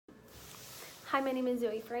Hi, my name is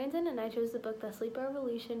Zoe Franzen, and I chose the book The Sleep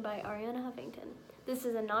Revolution by Ariana Huffington. This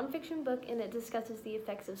is a nonfiction book, and it discusses the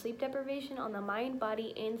effects of sleep deprivation on the mind,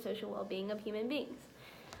 body, and social well-being of human beings.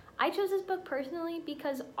 I chose this book personally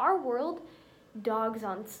because our world dogs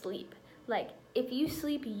on sleep. Like, if you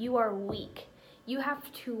sleep, you are weak. You have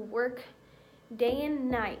to work day and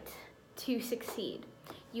night to succeed.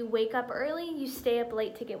 You wake up early, you stay up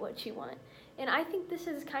late to get what you want. And I think this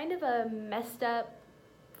is kind of a messed up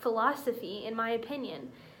philosophy, in my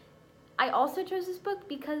opinion. I also chose this book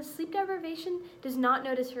because sleep deprivation does not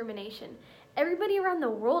know discrimination. Everybody around the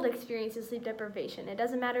world experiences sleep deprivation. It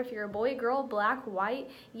doesn't matter if you're a boy, girl, black,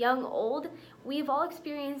 white, young, old. We've all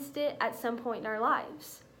experienced it at some point in our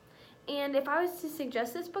lives. And if I was to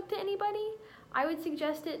suggest this book to anybody, I would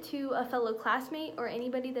suggest it to a fellow classmate or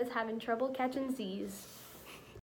anybody that's having trouble catching Z's.